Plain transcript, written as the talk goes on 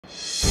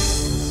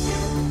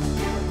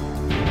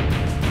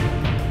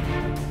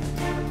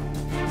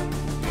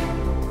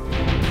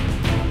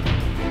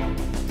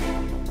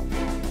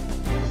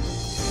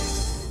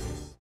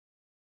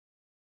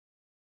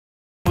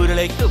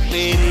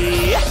Urulakkupperi.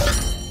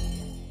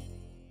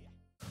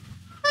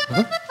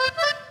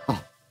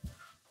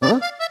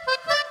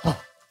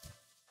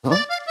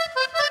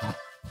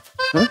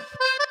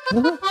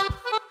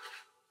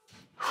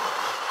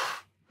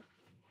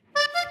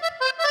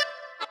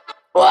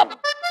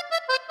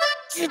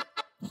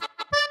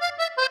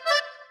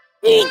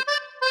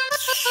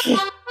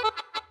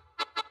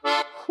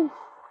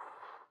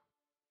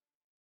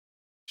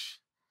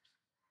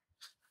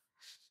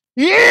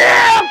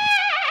 Yeah!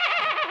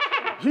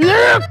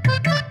 Yeah!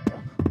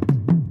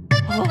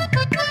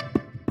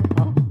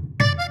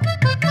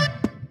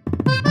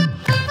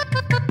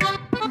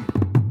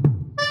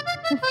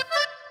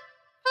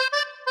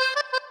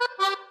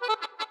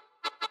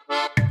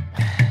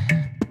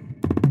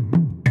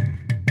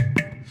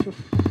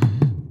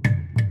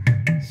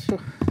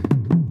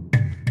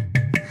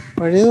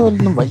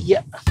 പഴയതൊന്നും വയ്യ.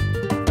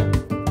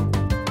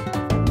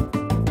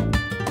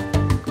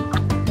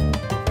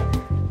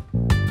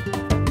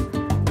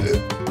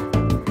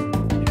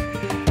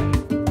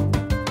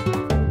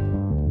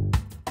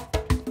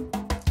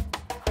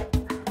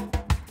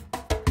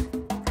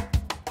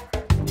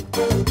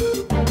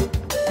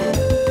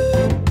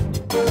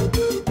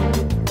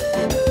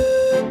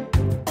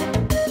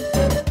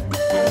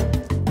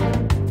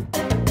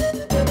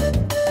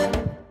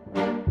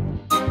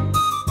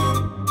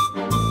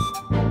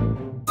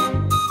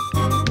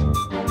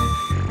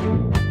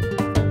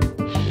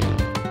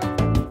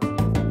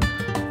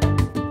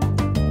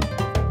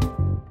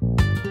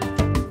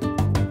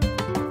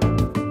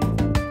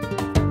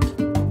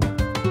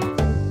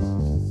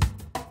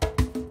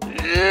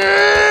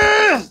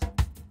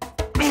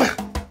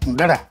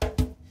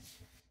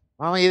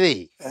 Mama ഇതേ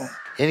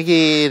എനിക്ക്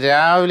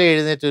രാവിലെ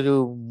എഴുന്നേറ്റൊരു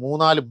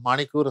 3-4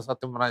 മണിക്കൂർ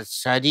സത്യം പറഞ്ഞാൽ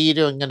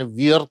ശരീരം ഇങ്ങനെ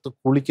വിയർത്ത്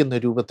കുളിക്കുന്ന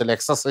രൂപത്തിൽ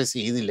എക്സസൈസ്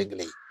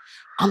ചെയ്തില്ലെങ്കിലേ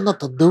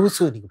അന്നത്തെ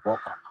ദിവസം എനിക്ക്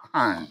പോക്കാം.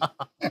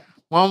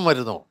 മാമൻ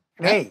വരുന്നോ?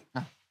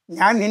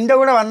 ഞാൻ നിന്റെ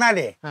കൂടെ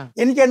വന്നാലേ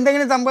എനിക്ക്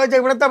എന്തെങ്കിലും സംഭവിച്ച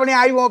ഇവിടത്തെ പണി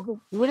ആയി നോക്കും.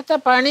 ഇവിടുത്തെ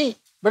പണി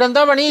ഇവിടെ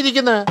എന്താ പണി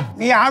ഇരിക്കുന്നത്?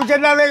 നീ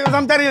ആവശ്യമില്ലാതെ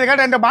സംസാരിക്കില്ല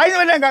കേട്ടോ. എന്റെ ബായി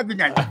വല്ലതും കാക്കും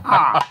ഞാൻ.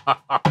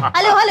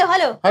 Hello hello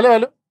hello hello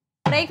hello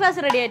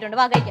breakfast ready ആയിട്ടുണ്ട്,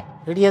 വാ കഴിക്കാം.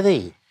 റെഡിയതേ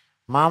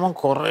മാമൻ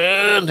കൊറേ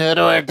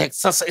നേരമായിട്ട്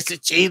എക്സസൈസ്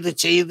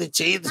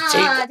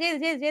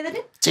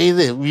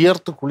ചെയ്ത്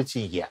വിയർത്ത്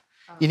കുളിച്ചിരിക്കുക.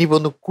 ഇനിയിപ്പോ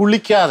ഒന്ന്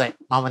കുളിക്കാതെ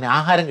മാമന്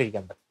ആഹാരം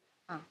കഴിക്കാൻ പറ്റും.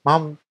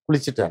 മാമൻ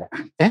കുളിച്ചിട്ട് വരാം.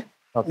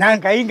 ഞാൻ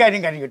കൈയും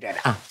കാര്യം കഴിഞ്ഞിട്ട്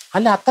വരാം.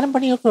 അല്ല അത്തരം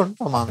പണിയൊക്കെ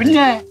ഉണ്ടോ മാമൻ?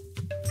 പിന്നെ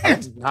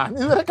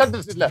ഞാനിതുവരെ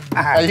കണ്ടിട്ടില്ല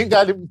കൈയും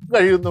കാലും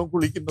കഴിയുന്നതും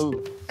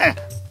കുളിക്കുന്നതും.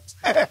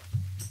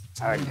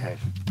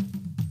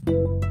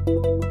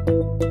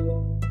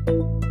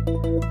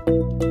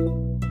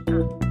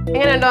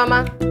 എങ്ങനെയുണ്ടോ അമ്മ?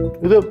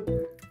 ഇത്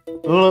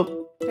നിങ്ങൾ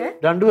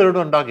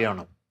രണ്ടുപേരോടും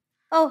ഉണ്ടാക്കിയാണോ?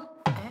 ഓ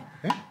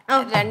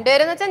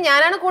രണ്ടുപേരെന്ന് വെച്ചാൽ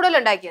ഞാനാണ് കൂടുതൽ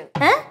ഉണ്ടാക്കിയത്.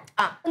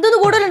 എന്തോന്ന്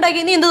കൂടുതൽ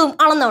ഉണ്ടാക്കി? നീ എന്തോ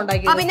അളന്നാ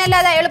ഉണ്ടാക്കി? പിന്നെ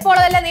അല്ലാതെ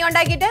എളുപ്പമുള്ളതല്ല നീ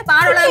ഉണ്ടാക്കിയിട്ട്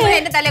പാടുള്ളത്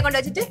എന്റെ തലയെ കൊണ്ട്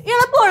വെച്ചിട്ട്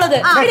എളുപ്പമുള്ളത്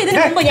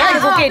എപ്പോഴും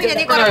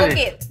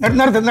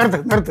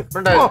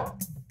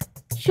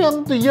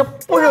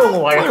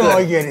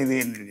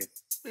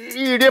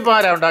ഈ ഇടിയപ്പം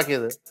ആരാ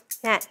ഉണ്ടാക്കിയത്?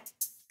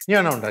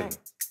 ഞാനാ ഉണ്ടാക്കി.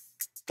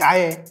 ചായ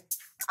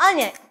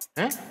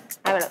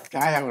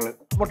ചായ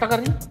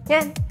മുട്ടക്കറി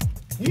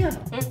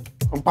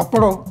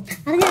പപ്പടോ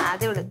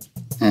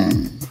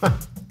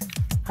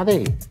അതെ.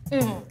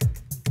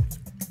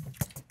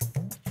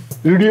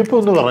 ഇടിയപ്പം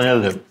എന്ന്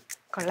പറഞ്ഞാൽ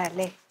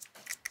കൊള്ളാല്ലേ?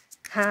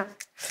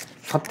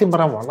 സത്യം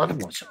പറയാൻ വളരെ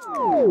മോശം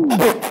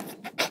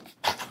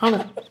ആണ്.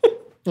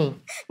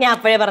 ഞാൻ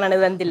അപ്പോഴേ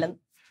പറഞ്ഞത് എന്തില്ലെന്ന്.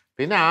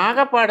 പിന്നെ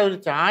ആകെപ്പാടെ ഒരു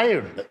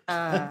ചായയുണ്ട്,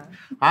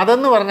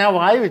 അതെന്ന് പറഞ്ഞാൽ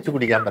വായി വെച്ച്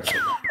കുടിക്കാൻ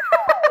പറ്റില്ല.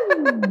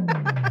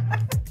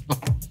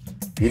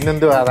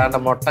 പിന്നെന്തുവാ അതാണ്ട്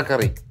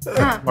മുട്ടക്കറി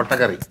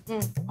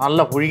നല്ല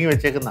പുഴുങ്ങി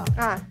വെച്ചേക്കുന്ന.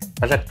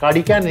 പക്ഷെ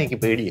കടിക്കാൻ എനിക്ക്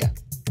പേടിയാ,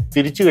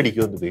 തിരിച്ചു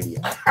കടിക്കുമെന്ന്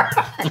പേടിയാ.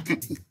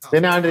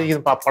 പിന്നെ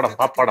ആണ്ടിരിക്കുന്ന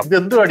പപ്പടം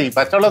ഇതെന്തു കടി?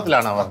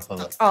 പച്ചവെള്ളത്തിലാണ്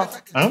വറുത്തത്.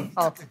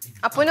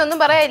 അപ്പൊന്നും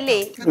പറയാല്ലേ?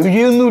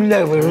 രുചിയൊന്നുമില്ല,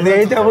 വെറുതെ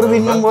അവർ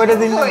തിന്നും പോലെ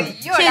തിന്നും.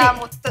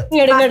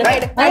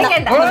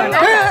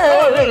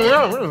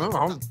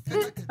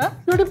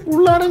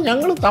 പിള്ളേരെ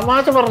ഞങ്ങള്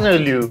തമാശ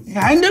പറഞ്ഞല്ലയോ?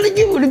 ഞാൻ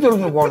ഇടയ്ക്ക്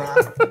പിടിച്ചോർന്നു പോണ.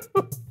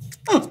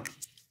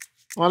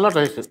 നല്ല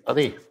ടേസ്റ്റ്.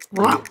 അതേ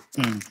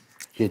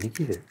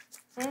എനിക്ക്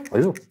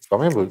അയ്യോ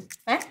സമയം പോയി.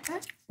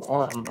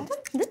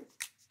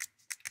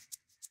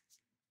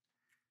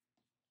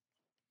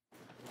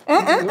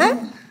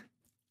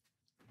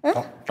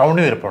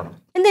 ടൗണിൽ വരെ പോണം.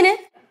 എന്തിന്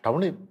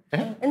ടൗണിൽ?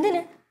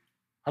 എന്തിന്?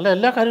 അല്ല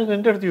എല്ലാ കാര്യവും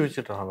എന്റെ അടുത്ത്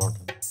ചോദിച്ചിട്ടാണ്.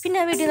 പിന്നെ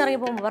വീട്ടിൽ നിന്ന് ഇറങ്ങി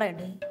പോകുമ്പോ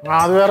പറയണ്ടേ?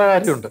 അത് വേറെ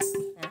കാര്യമുണ്ട്,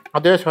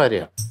 അത്യാവശ്യ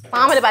കാര്യമാണ്.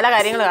 മാമന് പല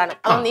കാര്യങ്ങൾ കാണും,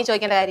 അതൊന്നും നീ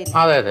ചോദിക്കേണ്ട കാര്യമില്ല.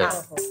 അതെ അതെ.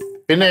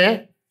 പിന്നെ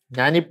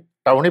ഞാനീ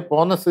ടൗണിൽ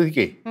പോകുന്ന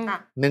സ്ഥിതിക്ക്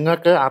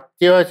നിങ്ങൾക്ക്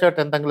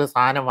അത്യാവശ്യമായിട്ട് എന്തെങ്കിലും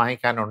സാധനം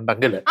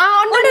വാങ്ങിക്കാനുണ്ടെങ്കിൽ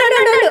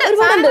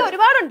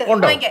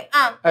ഉണ്ടോ?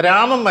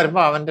 രാമൻ വരുമ്പോ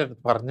അവന്റെ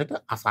അടുത്ത് പറഞ്ഞിട്ട്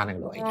ആ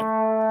സാധനങ്ങൾ വാങ്ങിക്കാം.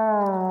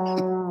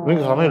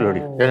 നിങ്ങൾക്ക്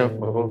സമയമില്ലോടി,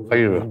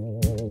 കഴിയുക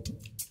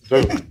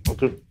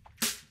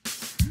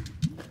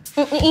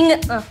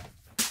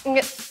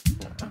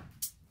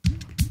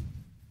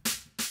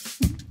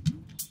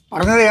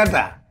പറഞ്ഞത്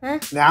കേട്ടാ?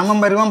 രാമൻ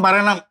വരുമ്പം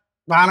പറയണം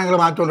സാധനങ്ങൾ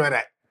മാറ്റോണ്ട്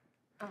വരാൻ.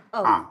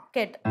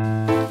 കേട്ടോ?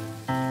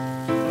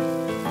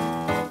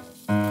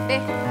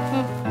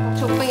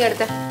 കുറച്ച് ഉപ്പിങ്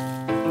എടുത്ത്.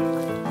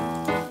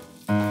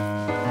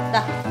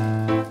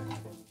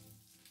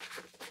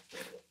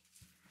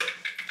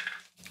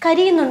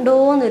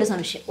 കരിയുന്നുണ്ടോന്നൊരു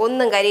സംശയം.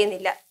 ഒന്നും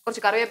കരിയുന്നില്ല.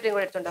 കുറച്ച് കറിവേപ്പിലയും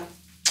കൂടെ എടുത്തുണ്ടോ?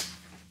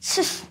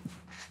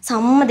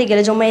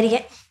 സമ്മതിക്കല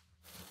ചുമ്മായിരിക്കാൻ.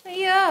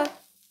 അയ്യോ,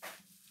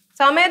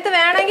 സമയത്ത്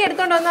വേണമെങ്കിൽ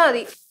എടുത്തോണ്ട് വന്നാ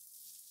മതി.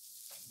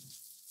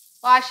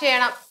 വാഷ്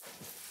ചെയ്യണം.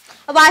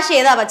 വാഷ്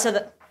ചെയ്താ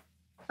വച്ചത്.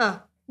 ആ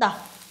ദാ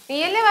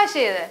നീയല്ലേ വാഷ്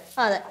ചെയ്തേ?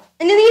 അതെ.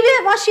 ഇനി നീ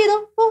വാഷ് ചെയ്തോ.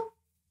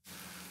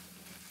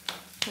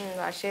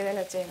 വാഷ്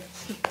ചെയ്തേനെ വെച്ചേ.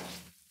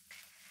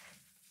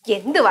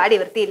 എന്ത് വാടി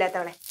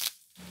വൃത്തിയില്ലാത്തവളെ.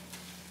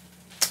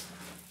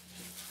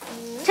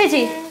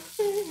 ചേച്ചി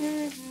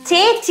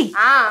ചേച്ചി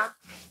ആ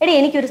എടി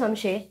എനിക്കൊരു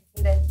സംശയം.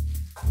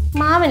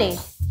 മാമനെ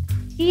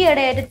ഈ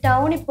ഇടയായിട്ട്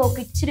ടൗണിൽ പോക്ക്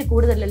ഇച്ചിരി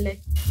കൂടുതലല്ലേ?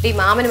 ഈ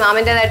മാമന്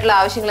മാമന്റേതായിട്ടുള്ള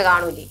ആവശ്യങ്ങൾ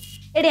കാണൂലേ?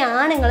 എടി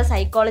ആണുങ്ങളെ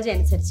സൈക്കോളജി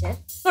അനുസരിച്ച്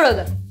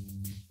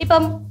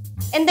ഇപ്പം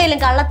എന്തെങ്കിലും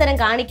കള്ളത്തരം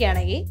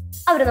കാണിക്കുകയാണെങ്കിൽ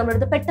അവര് നമ്മുടെ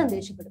അടുത്ത് പെട്ടെന്ന്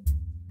ദേഷ്യപ്പെടും.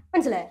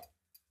 മനസ്സിലായോ?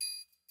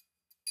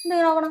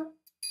 എന്തെങ്കിലും നോക്കണം.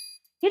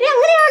 എടി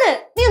അങ്ങനെയാണ്.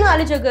 നീ ഒന്ന്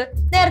ആലോചിച്ച് നോക്ക്.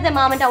 നേരത്തെ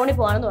മാമൻ ടൗണിൽ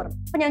പോവാണെന്ന് പറഞ്ഞു.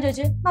 അപ്പൊ ഞാൻ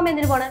ചോദിച്ചു മാമ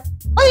എന്തിനു പോണേ?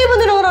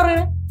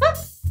 പറയണേ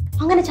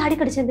അങ്ങനെ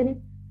ചാടിക്കടിച്ചെന്തിന്?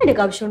 എന്റെ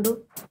ആവശ്യമുണ്ടോ?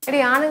 എടി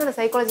ആണുങ്ങളുടെ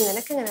സൈക്കോളജി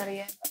നിനക്ക് എങ്ങനെ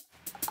അറിയാം?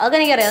 അതൊക്കെ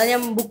എനിക്കറിയാം.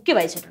 ഞാൻ ബുക്ക്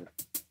വായിച്ചിട്ടുണ്ട്.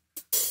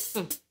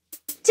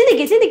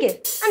 ചിന്തിക്ക്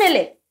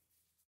അങ്ങനല്ലേ?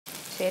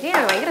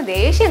 ശരിയാണ്. ഭയങ്കര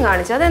ദേഷ്യം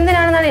കാണിച്ചു.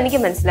 അതെന്തിനാണെന്നാണ് എനിക്ക്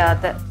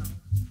മനസ്സിലാകാത്തത്.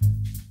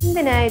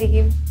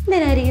 എന്തിനായിരിക്കും?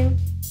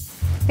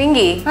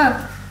 പിങ്കി,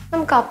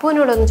 നമുക്ക്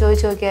അപ്പുവിനോടൊന്ന്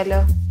ചോദിച്ചു നോക്കിയാലോ?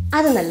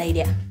 അത് നല്ല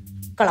ഐഡിയ.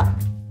 കൊള്ളാം.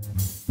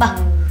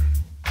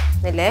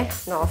 ഇല്ലേ,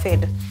 ഓഫ്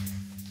ചെയ്തിട്ട്.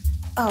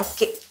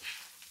 ഓക്കെ,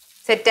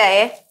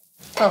 സെറ്റായേ.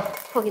 ഓ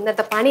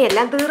ഇന്നത്തെ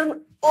പണിയെല്ലാം തീർന്നു.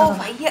 ഓ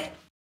വയ്യ.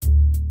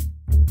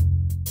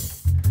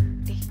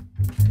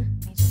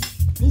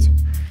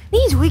 നീ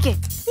ചോദിക്കേ.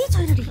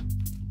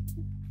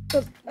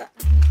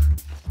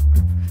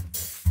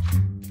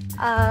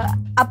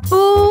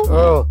 അപ്പു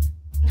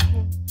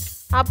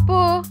അപ്പു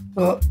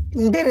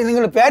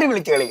നിങ്ങൾ പേര്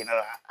വിളിച്ച്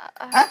കളിക്കുന്നതാ?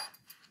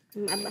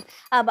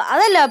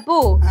 അതല്ല അപ്പു,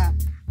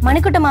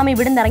 മണിക്കുട്ട മാമ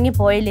ഇവിടുന്ന് ഇറങ്ങി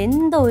പോയില്ലേ?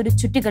 എന്തോ ഒരു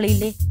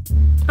ചുറ്റിക്കളിയില്ലേ?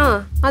 ആ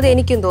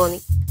അതെനിക്കും തോന്നി.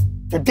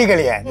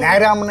 ചുറ്റിക്കളിയാ?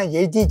 ഞാരാമനെ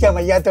ജയിച്ചാ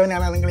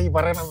വയ്യാത്തവനാണ് നിങ്ങൾ ഈ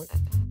പറയണത്?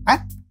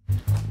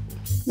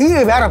 നിങ്ങൾ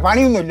വേറെ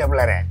പണിയൊന്നുമില്ല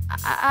പിള്ളേരെ?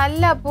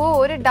 അല്ല അപ്പു,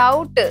 ഒരു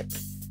ഡൗട്ട്.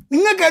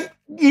 നിങ്ങൾക്ക്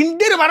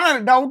ഇന്ത്യയിൽ പറഞ്ഞ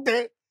ഡൗട്ട്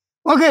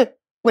നോക്ക്.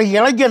 ഇപ്പൊ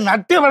ഇളകിയ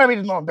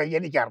നട്ടുവിളവിരുന്നോ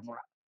എനിക്ക്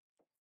അറിഞ്ഞൂടാ.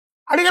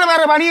 അടുക്കള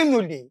വേറെ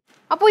പണിയൊന്നുമില്ലേ?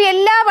 അപ്പൊ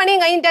എല്ലാ പണിയും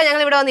കഴിഞ്ഞിട്ടാ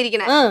ഞങ്ങൾ ഇവിടെ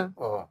വന്നിരിക്കണേ.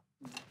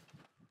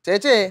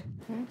 ചേച്ചി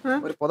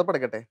ഒരു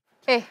പുതപ്പെടുക്കട്ടെ?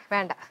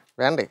 വേണ്ട.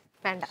 വേണ്ടേ?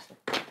 വേണ്ട.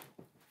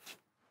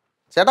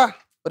 ചേട്ടാ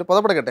ഒരു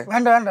പുതപ്പെടുക്കട്ടെ?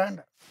 വേണ്ട.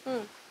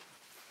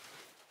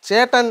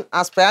 ചേട്ടൻ ആ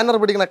സ്പാനർ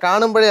പിടിക്കുന്ന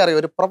കാണുമ്പോഴേ അറിയാം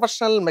ഒരു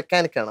പ്രൊഫഷണൽ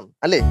മെക്കാനിക് ആണെന്ന്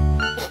അല്ലേ?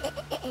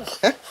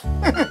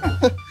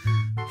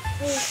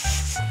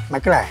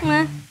 മക്കളെ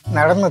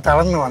നടന്ന്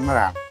തളർന്നു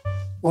വന്നതാണ്.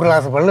 ഒരു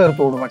ഗ്ലാസ് വെള്ളം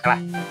എടുത്തു കൊടുക്കും മക്കളെ.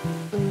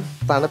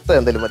 തണുത്ത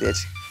എന്തെങ്കിലും മതി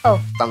ചേച്ചി.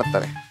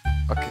 തണുത്തവേ.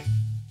 ഓക്കെ,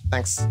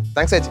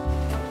 താങ്ക്സ് ചേച്ചി.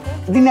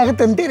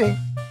 ഇതിനകത്ത് എന്തേരെ?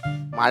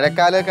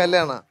 മഴക്കാലമൊക്കെ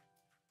അല്ലാണ്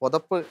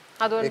പുതപ്പ്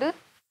അതുകൊണ്ട്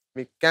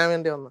വിൽക്കാൻ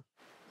വേണ്ടി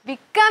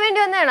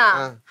വന്നാണോ?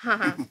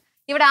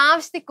 ഇവിടെ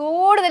ആവശ്യത്തിൽ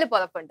കൂടുതൽ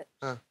പുതപ്പുണ്ട്.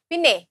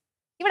 പിന്നെ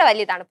ഇവിടെ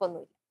വലിയ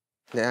തണുപ്പൊന്നുമില്ല.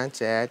 ഞാൻ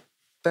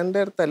ചേട്ടന്റെ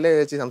അടുത്തല്ലേ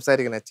ചേച്ചി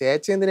സംസാരിക്കണേ.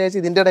 ചേച്ചി എന്തിനാ ചേച്ചി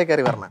ഇതിന്റെ ഇടയിൽ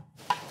കയറി പറഞ്ഞ?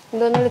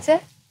 എന്തോന്ന് വിളിച്ചേ?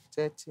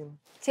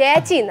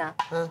 ചേച്ചിന്നാ?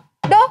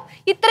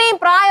 ഇത്രയും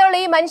പ്രായമുള്ള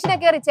ഈ മനുഷ്യനെ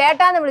കയറി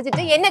ചേട്ടാന്ന്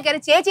വിളിച്ചിട്ട് എന്നെ കയറി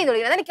ചേച്ചിന്ന്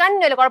വിളിക്കണം. എനിക്ക്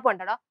കണ്ണിന്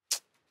കുഴപ്പമുണ്ടോ?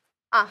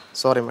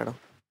 Sorry madam.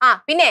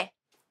 പിന്നെ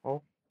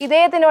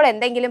ഇദ്ദേഹത്തിനോട്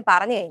എന്തെങ്കിലും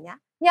പറഞ്ഞു കഴിഞ്ഞാൽ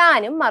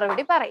ഞാനും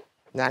മറുപടി പറയും.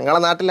 ഞങ്ങളെ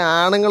നാട്ടിലെ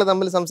ആണുങ്ങൾ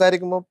തമ്മിൽ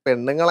സംസാരിക്കുമ്പോ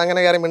പെണ്ണുങ്ങൾ അങ്ങനെ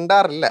കയറി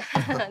മിണ്ടാറില്ല.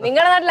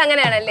 നിങ്ങളുടെ നാട്ടിൽ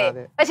അങ്ങനെയാണല്ലേ?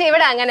 പക്ഷെ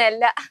ഇവിടെ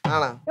അങ്ങനെയല്ല.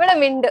 ഇവിടെ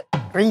മിണ്ട്.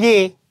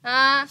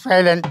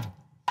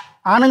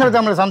 ആണുങ്ങൾ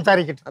തമ്മിൽ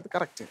സംസാരിക്കട്ടെ. അത്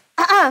കറക്റ്റ്.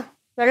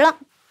 വെള്ളം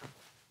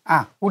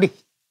കുടി.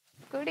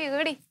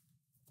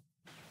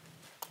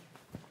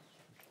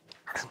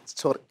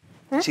 സോറി,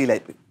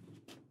 ശീലായിപ്പോയി.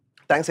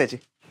 താങ്ക്സ് ചേച്ചി.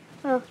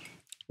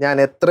 ഞാൻ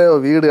എത്രയോ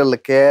വീടുകളിൽ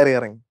കയറി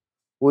ഇറങ്ങി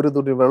ഒരു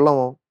തുടി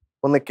വെള്ളമോ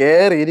ഒന്ന്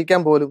കയറി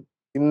ഇരിക്കാൻ പോലും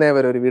ഇന്നേ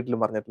വരെ ഒരു വീട്ടിലും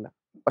പറഞ്ഞിട്ടില്ല.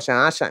 പക്ഷെ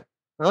ആശാൻ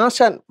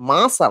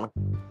മാസാണ്,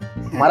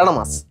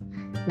 മരണമാസ്.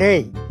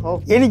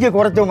 എനിക്ക്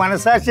കുറച്ച്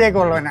മനസാക്ഷിയൊക്കെ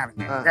ഉള്ളവനാണ്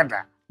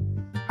കേട്ടാ.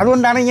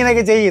 അതുകൊണ്ടാണ്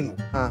ഇങ്ങനെയൊക്കെ ചെയ്യുന്നത്.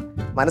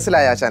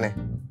 മനസ്സിലായ ആശാനെ?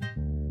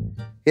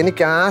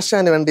 എനിക്ക്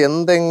ആശാന് വേണ്ടി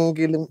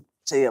എന്തെങ്കിലും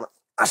ചെയ്യണം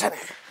ആശാനെ.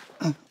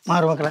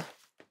 മാറു മക്കളെ.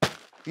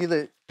 ഇത്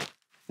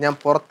ഞാൻ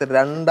പുറത്ത്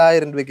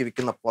 2000 രൂപയ്ക്ക്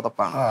വിൽക്കുന്ന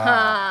പുതപ്പാണ്.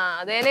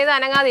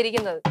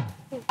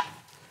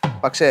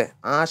 പക്ഷേ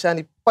ആശാൻ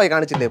ഇപ്പായി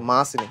കാണിച്ചില്ലേ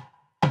മാസിന്,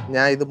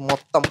 ഞാൻ ഇത്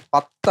മൊത്തം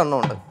 10 എണ്ണം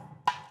ഉണ്ട്.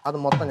 അത്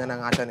മൊത്തം ഞാൻ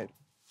ആശാന്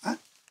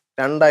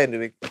 2000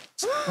 രൂപയ്ക്ക്.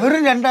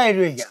 വെറും 2000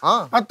 രൂപയ്ക്ക്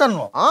 10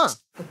 എണ്ണോ?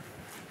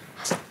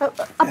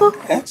 അപ്പൊ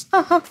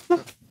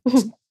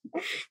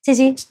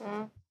ചേച്ചി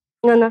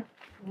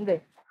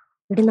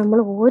ഇവിടെ നമ്മൾ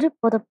ഒരു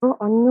പുതപ്പ്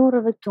 500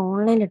 രൂപയ്ക്ക്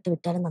ഓൺലൈനിൽ ഇട്ട്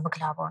വിറ്റാലും നമുക്ക്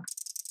ലാഭമാണ്.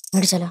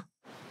 മേടിച്ചാലോ?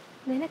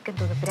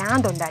 നിനക്കെന്തോ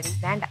ഭ്രാന്തുണ്ടാടി?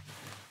 വേണ്ട.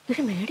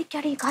 ഇവിടെ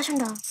മേടിക്കാടി,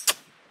 കാശുണ്ടോ?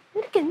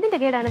 നിനക്ക് എന്തിന്റെ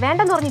കേടാണ്?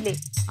 വേണ്ടെന്ന് പറഞ്ഞില്ലേ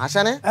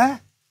ആശാനെ?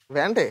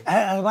 വേണ്ടേ?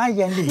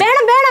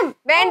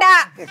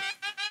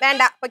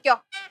 വേണ്ട പൊയ്ക്കോ.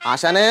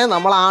 ആശാനെ,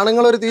 നമ്മൾ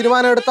ആണുങ്ങൾ ഒരു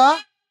തീരുമാനം എടുത്താ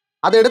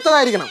അത്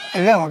എടുത്തതായിരിക്കണം.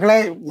 അല്ല മക്കളെ,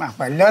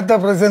 വല്ലാത്ത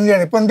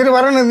പ്രതിസന്ധിയാണ്. ഇപ്പൊ എന്തിനു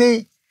പറയണ നീ?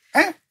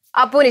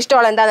 അപ്പൂന്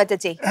ഇഷ്ടമുള്ള എന്താന്ന് വെച്ചാ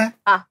ചെയ്.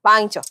 ആ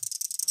വാങ്ങിച്ചോ.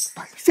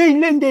 പൈസ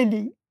ഇല്ല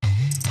എന്റെ.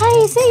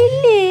 പൈസ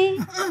ഇല്ലേ?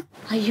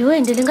 അയ്യോ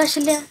എന്റെലും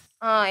കാശില്ല.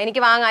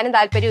 എനിക്ക് വാങ്ങാനും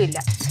താല്പര്യവും ഇല്ല.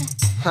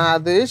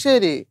 അത്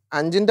ശരി,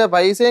 5ന്റെ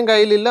പൈസയും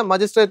കയ്യിലില്ല,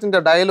 മജിസ്ട്രേറ്റിന്റെ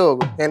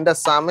ഡയലോഗും. എന്റെ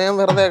സമയം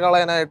വെറുതെ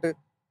കളയാനായിട്ട്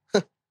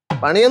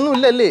പണിയൊന്നും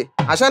ഇല്ലല്ലേ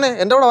ആശാനെ?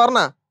 എന്റെ കൂടെ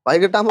പറഞ്ഞ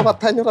വൈകിട്ടാകുമ്പോ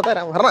 10,500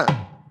 തരാം. പറഞ്ഞ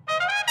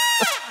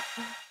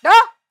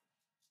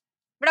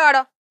ഇവിടെ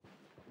വാടോ.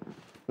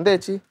 എന്താ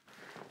ചേച്ചി?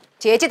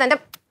 ചേച്ചി തന്റെ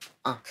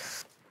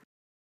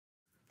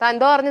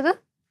എന്തോ പറഞ്ഞത്?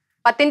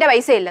 10ന്റെ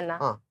പൈസ ഇല്ലെന്നാ?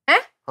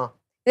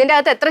 ഇതിന്റെ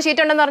അകത്ത് എത്ര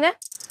ഷീറ്റ് ഉണ്ടെന്ന് പറഞ്ഞ?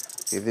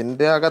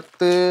 ഇതിന്റെ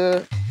അകത്ത്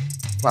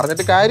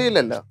പറഞ്ഞിട്ട്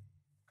കാര്യമില്ലല്ലോ,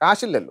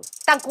 കാശില്ലല്ലോ.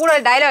 താൻ കൂടുതൽ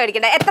ഡയലോഗ്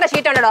അടിക്കണ്ട. എത്ര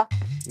ഷീറ്റ് ഉണ്ടോ?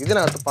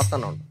 ഇതിനകത്ത്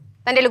 10 ഉണ്ട്.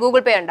 തന്റെ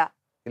ഗൂഗിൾ പേ ഉണ്ടാ?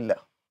 ഇല്ല.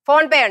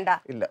 ഫോൺ പേ ഉണ്ടാ?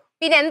 ഇല്ല.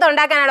 പിന്നെ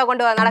എന്തുണ്ടാക്കാനാണോ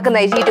കൊണ്ടുപോകാൻ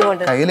നടക്കുന്നത് ഈ ഷീറ്റ്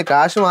കൊണ്ട്? കയ്യില്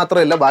കാശ്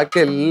മാത്രമല്ല, ബാക്കി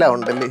എല്ലാം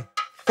ഉണ്ടല്ലേ.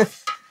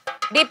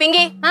 ഡി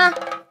പിങ്കി,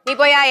 നീ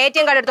പോയി ആ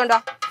ATM കാർഡ് എടുത്തോണ്ടോ.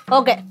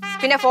 ഓക്കെ.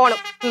 പിന്നെ ഫോണും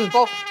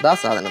പോ.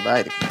 സാധനം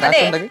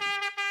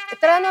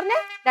എത്രയാന്ന് പറഞ്ഞ?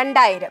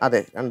 2000. അതെ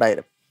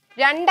 2000.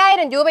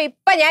 2000 രൂപ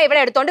ഇപ്പൊ ഞാൻ ഇവിടെ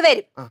എടുത്തോണ്ട്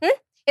വരും.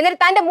 എന്നിട്ട്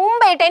തന്റെ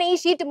മുമ്പായിട്ട് ഈ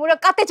ഷീറ്റ് മുഴുവൻ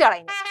കത്തിച്ചു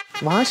കളയുന്നു.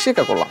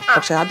 വാശിയൊക്കെ കൊള്ളാം,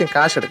 പക്ഷെ ആദ്യം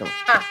കാശ് എടുക്കണം.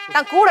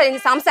 താൻ കൂടെ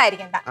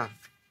സംസാരിക്കണ്ട.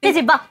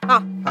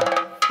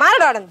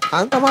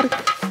 മാറി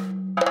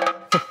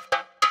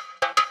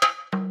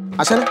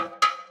ആശാനെ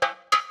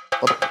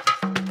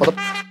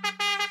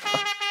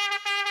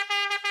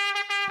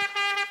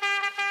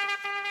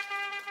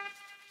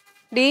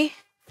ഡി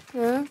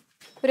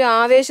ഒരു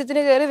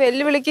ആവേശത്തിന് കയറി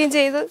വെല്ലുവിളിക്കുകയും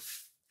ചെയ്ത്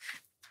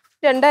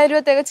 2000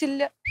 രൂപ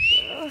തികച്ചില്ല.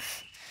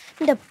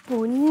 എന്റെ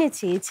പൊന്ന്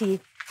ചേച്ചി,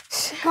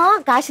 ആ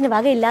കാശിന്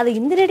വകയില്ലാതെ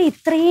എന്തിനടി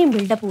ഇത്രയും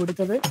ബിൽഡപ്പ്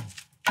കൊടുത്തത്?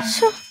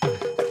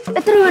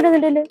 എത്ര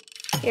രൂപ?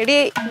 എടി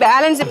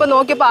ബാലൻസ് ഇപ്പൊ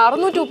നോക്കിയപ്പോ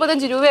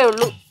 635 രൂപയേ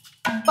ഉള്ളൂ.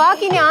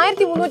 ബാക്കി ഇനി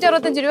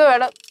 1365 രൂപ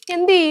വേണം.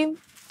 എന്ത് ചെയ്യും?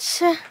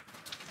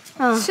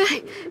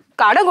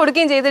 കടം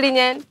കൊടുക്കുകയും ചെയ്തടി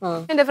ഞാൻ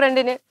എന്റെ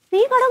ഫ്രണ്ടിന്.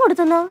 നീ കടം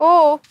കൊടുത്തോ? ഓ,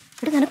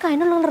 നിനക്ക്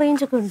അതിനുള്ള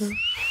റേഞ്ച് ഒക്കെ ഉണ്ട്.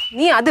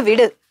 നീ അത്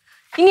വിട്.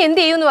 ഇനി എന്ത്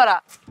ചെയ്യൂന്ന് പറ.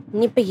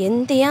 ഇനിയിപ്പൊ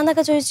എന്ത്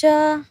ചെയ്യാന്നൊക്കെ ചോദിച്ചാ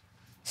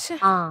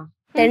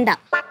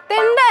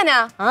തെണ്ടാനാ?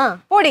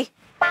 പോടി.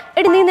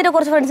 എടി നീ നിന്റെ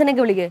കുറച്ച്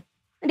ഫ്രണ്ട്സിനൊക്കെ വിളിക്ക്.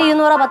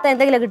 210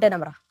 എന്തെങ്കിലും കിട്ടാനാ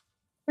പറ.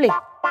 വിളി.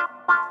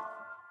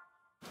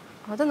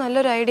 അത്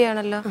നല്ലൊരു ഐഡിയ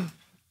ആണല്ലോ.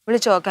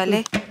 വിളിച്ചു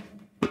നോക്കല്ലേ?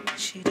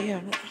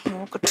 ശരിയാണ്,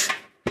 നോക്കട്ടെ.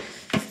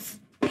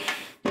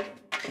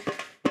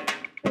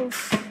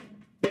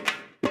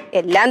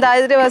 എല്ലാം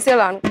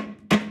ദാരിദ്ര്യവാസികളാണ്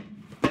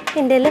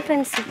എന്റെ എല്ലാ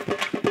ഫ്രണ്ട്സ്.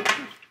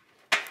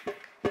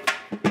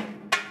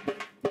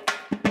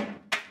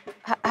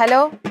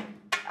 ഹലോ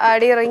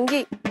അടി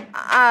റിങ്കി.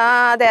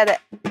 അതെ അതെ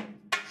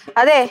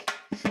അതെ,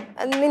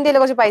 നിന്റെ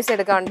കുറച്ച് പൈസ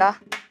എടുക്കാനുണ്ടാ?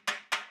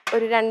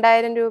 ഒരു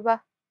 2000 രൂപ.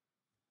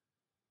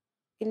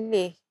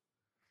 ഇല്ലേ?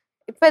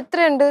 ഇപ്പൊ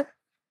എത്രയുണ്ട്?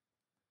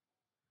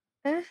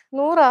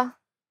 100?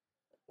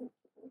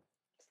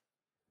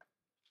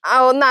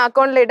 ഒന്ന്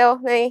അക്കൗണ്ടിലിടോ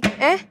നീ.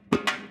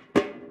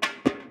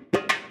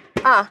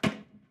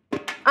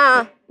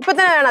 ഇപ്പൊ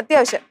തന്നെ വേണം,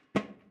 അത്യാവശ്യം.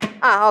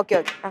 ഓക്കെ.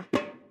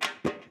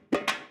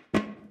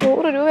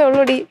 100 രൂപ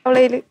ഉള്ളൂടി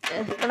അവളേല്.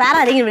 വേറെ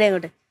ആരെങ്കിലും ഇവിടെ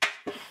അങ്ങോട്ട്.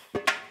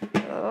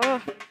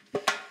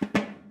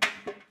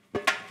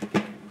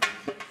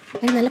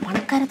 നല്ല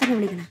പണക്കാരെ തന്നെ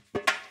വിളിക്കണേ.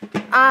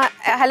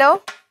 ഹലോ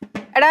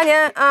എടാ,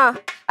 ഞാൻ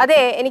അതെ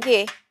എനിക്ക്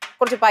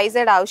കുറച്ച്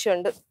പൈസയുടെ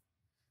ആവശ്യമുണ്ട്.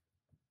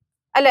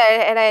 അല്ല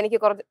എടാ, എനിക്ക്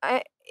കുറച്ച്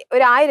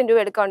ഒരു 1000 രൂപ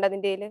എടുക്കാനുണ്ട്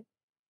അതിൻ്റെ കയ്യില്.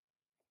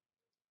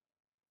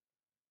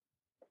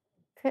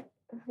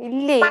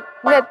 ഇല്ലേ?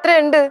 ഇത്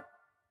എത്രയുണ്ട്?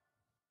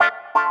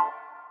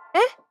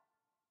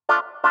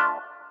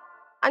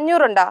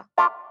 500 ഉണ്ടാ?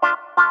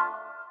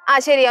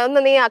 ശരി, ഒന്ന്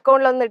നീ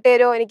അക്കൗണ്ടിൽ ഒന്ന് ഇട്ട്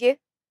തരുമോ എനിക്ക്?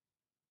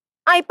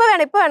 ഇപ്പൊ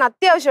വേണം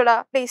അത്യാവശ്യടാ,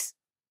 പ്ലീസ്.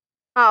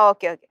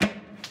 ഓക്കെ.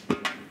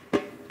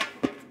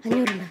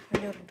 500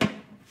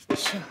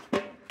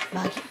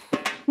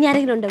 ഇനി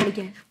ആരെങ്കിലും ഉണ്ടോ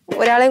വിളിക്കാൻ?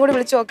 ഒരാളെയും കൂടി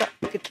വിളിച്ചു നോക്കാം,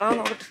 കിട്ടാ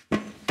നോക്കട്ടെ.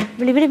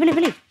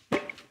 വിളി.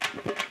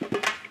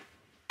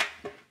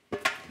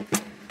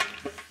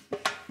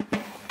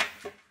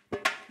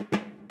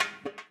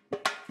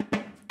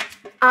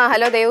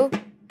 ഹലോ ദേവു.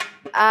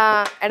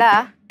 എടാ,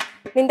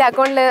 നിന്റെ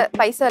അക്കൗണ്ടില്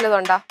പൈസ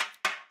വല്ലതുണ്ടോ?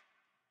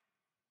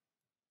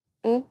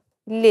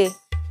 ഇല്ലേ?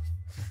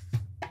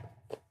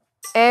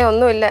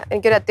 ഒന്നുമില്ല,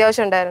 എനിക്കൊരു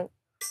അത്യാവശ്യം ഉണ്ടായിരുന്നു.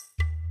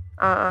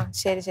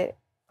 ശരി.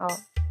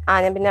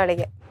 ഞാൻ പിന്നെ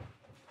വിളിക്കാം.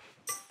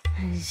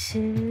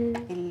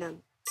 ഇല്ല,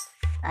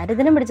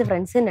 അരുതിനും പിടിച്ച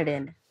ഫ്രണ്ട്സ് തന്നെ ഇട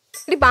എന്റെ.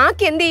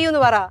 ബാക്കി എന്ത്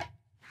ചെയ്യൂന്ന് പറ.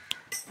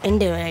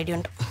 എന്റെ ഒരു ഐഡിയ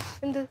ഉണ്ട്.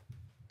 എന്ത്?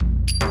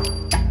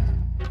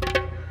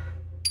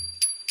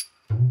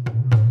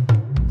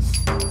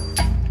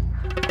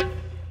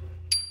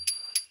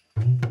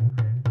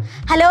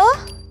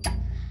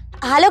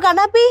 ഹലോ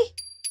കണ്ണാപ്പി.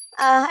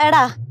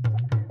 എടാ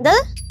ഇത്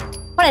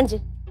പണഞ്ച്.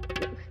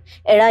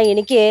 എടാ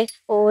എനിക്ക്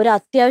ഒരു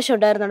അത്യാവശ്യം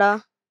ഉണ്ടായിരുന്നടാ.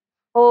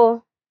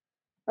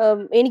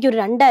 എനിക്കൊരു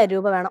 2000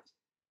 രൂപ വേണം.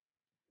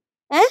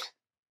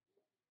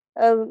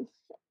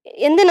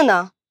 എന്തിനാ?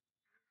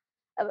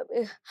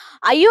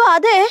 അയ്യോ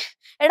അതെ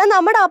എടാ,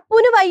 നമ്മുടെ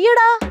അപ്പൂന്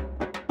വയ്യടാ.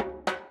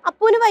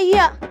 അപ്പൂന് വയ്യ.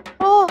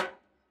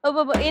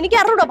 എനിക്ക്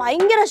അറിഞ്ഞൂടാ,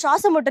 ഭയങ്കര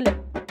ശ്വാസം മുട്ടല്.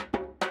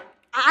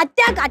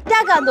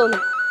 അറ്റാക്കാന്ന് തോന്നുന്നു.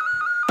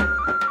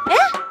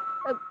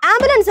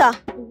 ആംബുലൻസാ?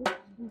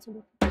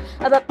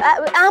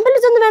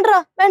 ആംബുലൻസ് ഒന്നും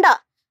വേണ്ട.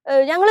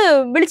 ഞങ്ങള്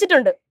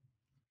വിളിച്ചിട്ടുണ്ട്.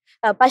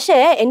 പക്ഷേ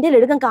എന്റെ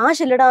എടുക്കാൻ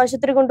കാശില്ലടാ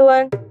ആശുപത്രി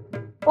കൊണ്ടുപോവാൻ.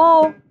 ഓ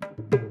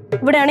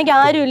ഇവിടെ ആണെങ്കിൽ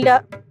ആരും ഇല്ല.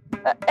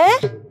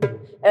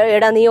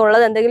 എടാ നീ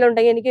ഉള്ളത് എന്തെങ്കിലും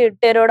ഉണ്ടെങ്കിൽ എനിക്ക്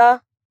ഇട്ടേരോടാ.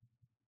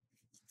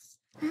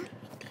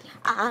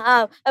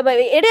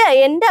 എടാ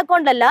എന്റെ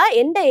അക്കൗണ്ടിലല്ല,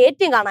 എന്റെ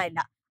ATM കാണാനില്ല.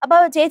 അപ്പൊ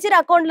ചേച്ചിയുടെ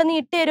അക്കൗണ്ടിൽ നീ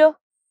ഇട്ടേരോ?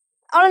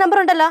 അവളെ നമ്പർ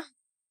ഉണ്ടല്ലോ.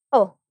 ഓ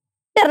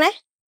ഇട്ടേരണേ.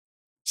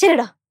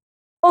 ശരിടാ.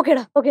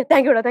 ഓക്കേടാ. Okay.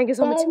 Thank you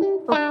so much.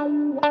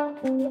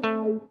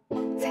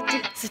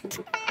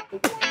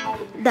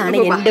 ഇതാണ്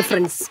എന്റെ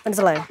ഫ്രണ്ട്സ്.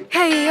 മനസ്സിലായോ?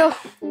 അയ്യോ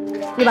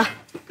വാ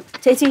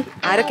ചേച്ചി.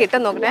 ആരെ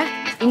കിട്ടാൻ നോക്കണേ.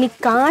 ഇനി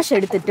കാശ്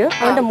എടുത്തിട്ട്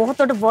അവന്റെ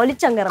മുഖത്തോട്ട്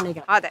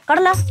വലിച്ചങ്ങിറങ്ങിക്കണം. അതെ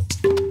കടല.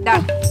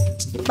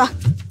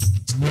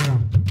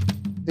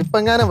 ഇപ്പൊ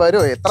എങ്ങാനും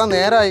വരുമോ? എത്ര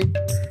നേരമായി?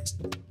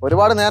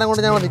 ഒരുപാട് നേരം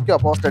കൊണ്ട് ഞാൻ നിൽക്കുക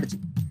പോസ്റ്റ് അടിച്ച്.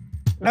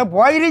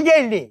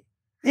 പോയിരിക്കല്ലേ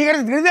നീ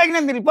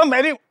ധൃതിയാക്കി ഇപ്പം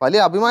വരും. വലിയ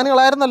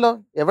അഭിമാനികളായിരുന്നല്ലോ.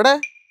 എവിടെ?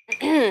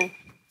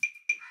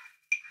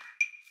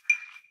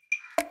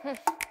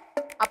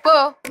 അപ്പോ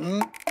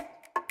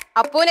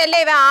അപ്പൂനല്ലേ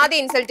ഇവ ആദ്യം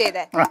ഇൻസൾട്ട്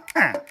ചെയ്തേ.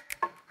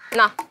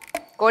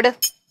 കോട്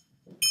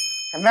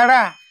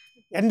എന്താടാ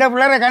എന്റെ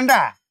പിള്ളേരെ കണ്ട?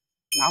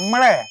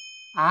 നമ്മളെ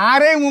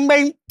ആരെയും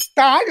മുമ്പേയും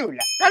താഴൂല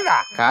കണ്ട.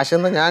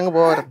 കാശെന്ന് ഞാൻ അങ്ങ്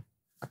പോവായിരുന്നു.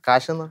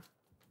 കാശെന്ന്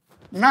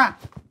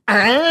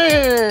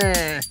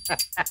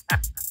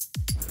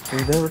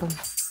ഇതെവിടെ?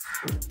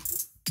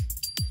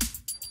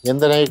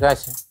 എന്തിനാ ഈ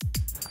കാശ്?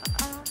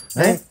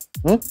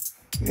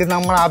 ഇത്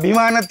നമ്മളെ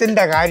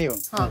അഭിമാനത്തിന്റെ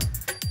കാര്യമാണ്.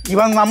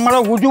 ഇവൻ നമ്മളെ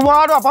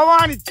ഒരുപാട്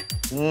അപമാനിച്ചു.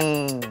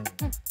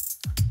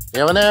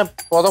 ഇവനെ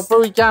പുതപ്പ്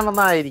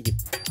വിൽക്കാണെന്നായിരിക്കും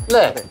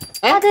അല്ലേ?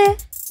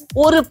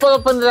 ഒരു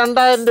പുതപ്പിന്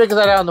 2000 രൂപയ്ക്ക്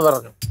തരാമെന്ന്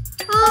പറഞ്ഞു.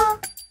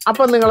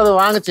 അപ്പൊ നിങ്ങളത്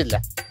വാങ്ങിച്ചില്ല.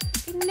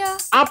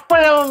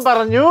 അപ്പോഴവൻ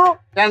പറഞ്ഞു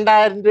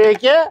 2000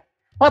 രൂപയ്ക്ക്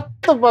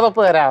 10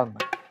 പുതപ്പ് തരാമെന്ന്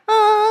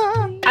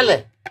അല്ലേ?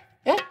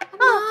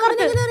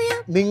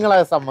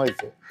 നിങ്ങളത്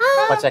സമ്മതിച്ചു.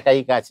 പക്ഷെ കൈ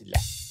കാശില്ല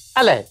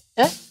അല്ലേ?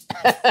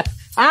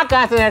 ആ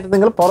കാശിനായിട്ട്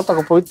നിങ്ങൾ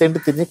പുറത്തൊക്കെ പോയി തെണ്ടി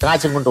തിരിഞ്ഞ്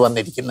കാശും കൊണ്ട്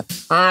വന്നിരിക്കുന്നു.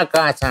 ആ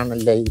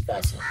കാശാണല്ലേ ഈ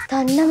കാശ്.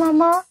 തന്നെ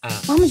മാമ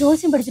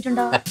ജോസ്യം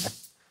പഠിച്ചിട്ടുണ്ടോ?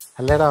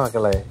 അല്ലേടാ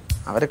മക്കളെ,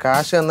 അവര്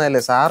കാശ്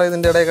തന്നല്ലേ. സാറ്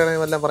ഇതിന്റെ ഇടയിൽ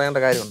വല്ലതും പറയേണ്ട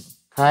കാര്യമുണ്ടോ?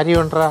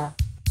 കാര്യമുണ്ടാ?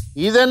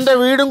 ഇതെന്റെ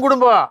വീടും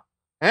കുടുംബമാ.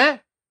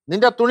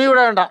 നിന്റെ തുണി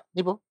ഇവിടെ വേണ്ട.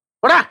 നീ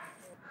പോടാ.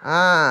 ആ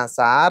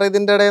സാർ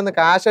ഇതിന്റെ ഇടയിൽ നിന്ന്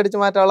കാശ് അടിച്ചു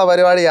മാറ്റാനുള്ള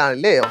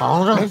പരിപാടിയാണല്ലേ?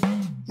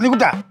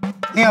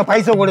 നീ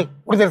പൈസ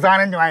കൊടുത്തൊരു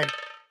സാധനം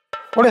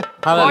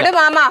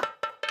മാമാ.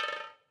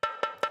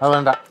 അത്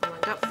വേണ്ട.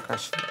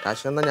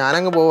 കാശ് എന്നാ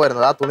ഞാനങ്ങ്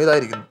പോവായിരുന്നു. ആ തുണി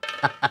ഇതായിരിക്കുന്നു.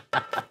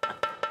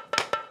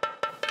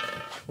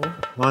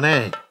 മോനെ,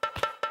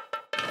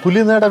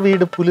 പുലിനട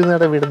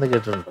വീടെന്ന്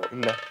കേട്ടിട്ടുണ്ടോ?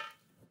 ഇല്ല.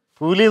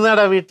 പുലിനട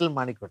വീട്ടിൽ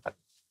മണിക്കുട്ടൻ.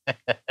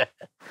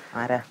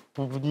 ആരാ?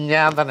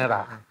 ഞാൻ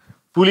തന്നെടാ.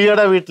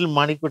 പുലിയുടെ വീട്ടിൽ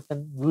മണിക്കുട്ടൻ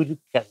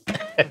ഗുരുക്കൾ.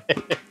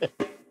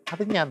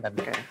 അത് ഞാൻ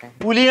തന്നെ.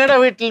 പുലിയുടെ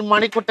വീട്ടിൽ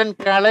മണിക്കുട്ടൻ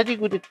കളരി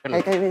ഗുരുക്കൾ.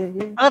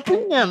 അത്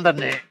ഞാൻ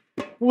തന്നെ.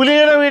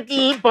 പുലിയുടെ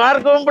വീട്ടിൽ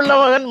ഭാർഗവൻപിള്ള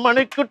മകൻ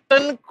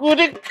മണിക്കുട്ടൻ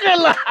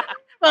കുരുക്കള.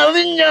 അത്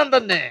ഞാൻ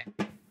തന്നെ.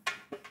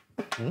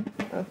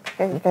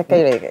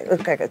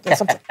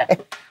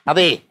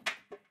 അതെ,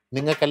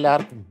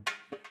 നിങ്ങൾക്കെല്ലാവർക്കും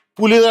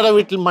പുലിയുടെ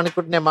വീട്ടിൽ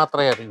മണിക്കുട്ടനെ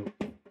മാത്രമേ അറിയൂ.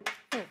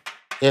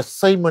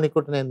 SI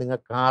മണിക്കുട്ടനെ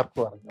നിങ്ങൾക്ക്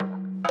ആർക്കും അറിഞ്ഞു.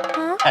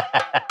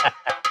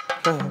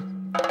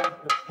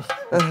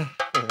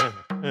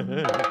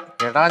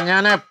 എടാ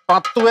ഞാന്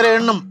 10 വരെ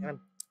എണ്ണും.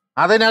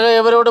 അതിനകം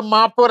ഇവരോട്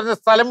മാപ്പ് പറഞ്ഞ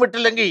സ്ഥലം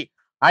വിട്ടില്ലെങ്കിൽ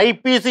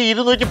IPC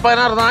 216,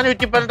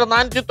 418,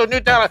 496,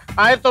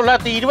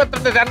 1922,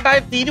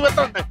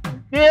 2022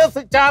 കേസ്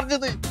ചാർജ്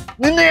ചെയ്ത്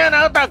നിന്നെ ഞാൻ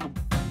അകത്താക്കും.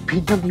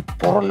 പിന്നെ നീ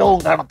പുറലോകം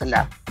കാണത്തില്ല.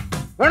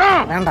 വേണോ?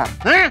 വേണ്ട.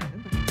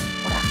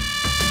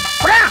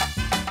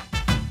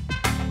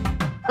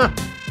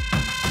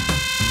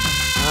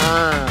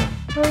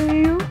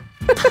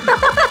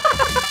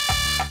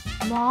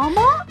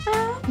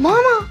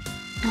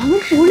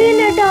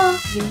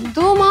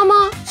 എന്തോ മാമ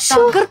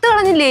തകർത്ത്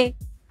കളഞ്ഞില്ലേ?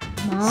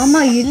 മാമ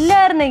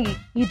ഇല്ലായിരുന്നെങ്കിൽ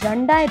ഈ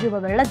 2000 രൂപ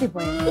വെള്ളത്തിൽ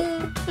പോയത്.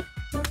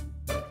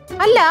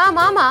 അല്ല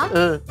മാമ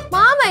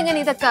എങ്ങനെ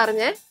ഇതൊക്കെ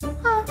അറിഞ്ഞേ?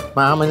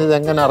 മാമൻ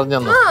ഇതെങ്ങനെ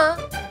അറിഞ്ഞെന്ന്?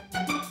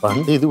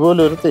 പണ്ട് ഇതുപോലെ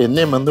ഒരുത്ത്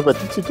എന്നെ വന്ന്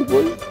പറ്റിച്ചിട്ട്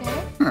പോയി.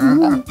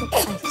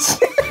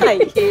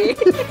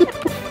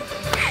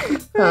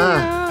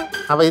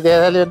 അപ്പൊ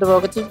ഇതേതായാലും എന്റെ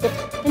പോക്കറ്റിൽ.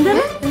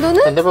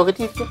 എന്റെ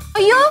പോക്കറ്റിൽ.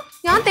 അയ്യോ,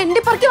 ഞാൻ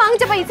തെണ്ടിപ്പറക്കി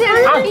വാങ്ങിച്ച പൈസയാണ്.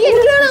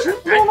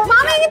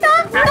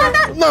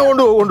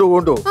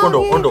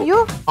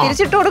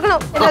 തിരിച്ചിട്ട് കൊടുക്കണം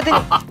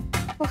എല്ലാത്തിനും.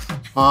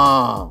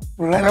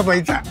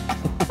 പൈസ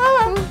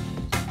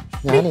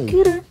ഞാനേ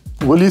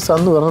പോലീസ്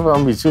അന്ന് പറഞ്ഞപ്പോ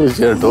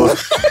വിശ്വസിച്ചു കേട്ടോ.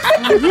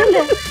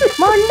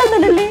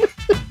 മണ്ടന്നല്ലേ.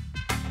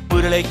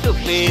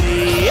 Urulakkupperi.